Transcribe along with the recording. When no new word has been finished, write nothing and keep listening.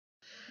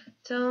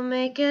Don't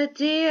make a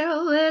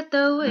deal with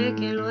the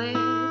wicked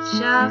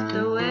witch of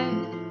the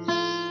west.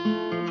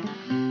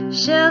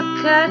 She'll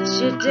cut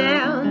you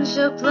down,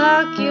 she'll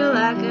pluck you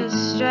like a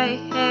stray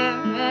hair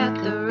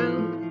at the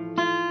root.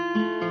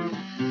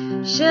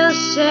 She'll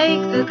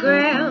shake the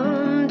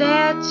ground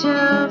at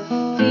your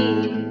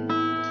feet.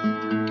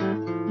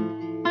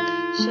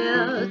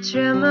 She'll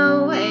trim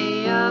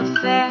away your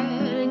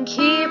fat and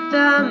keep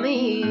the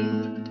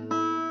meat.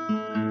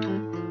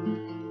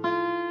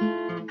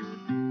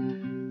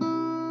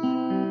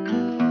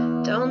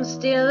 Don't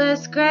steal a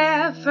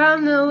scrap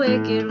from the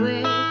wicked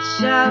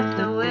witch of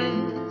the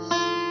west.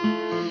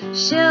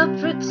 She'll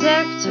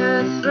protect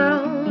her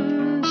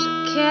throne,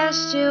 she'll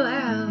cast you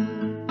out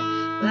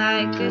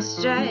like a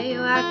stray.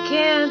 Why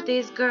can't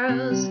these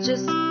girls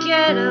just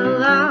get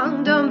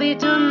along? Don't be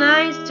too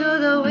nice to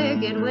the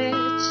wicked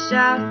witch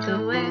of the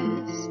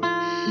west.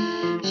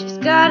 She's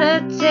got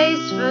a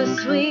taste for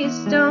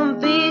sweets, don't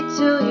be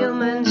too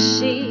human,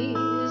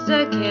 she's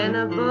a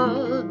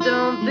cannibal.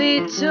 Don't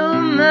be too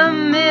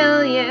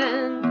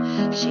mammalian,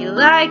 she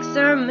likes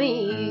her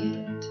meat.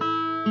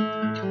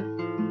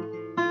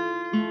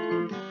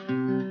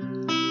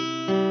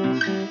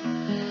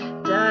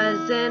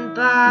 Doesn't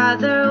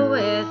bother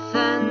with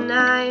a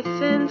knife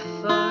and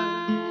fork.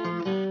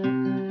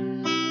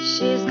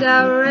 She's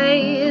got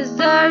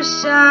razor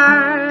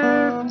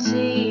sharp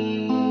teeth.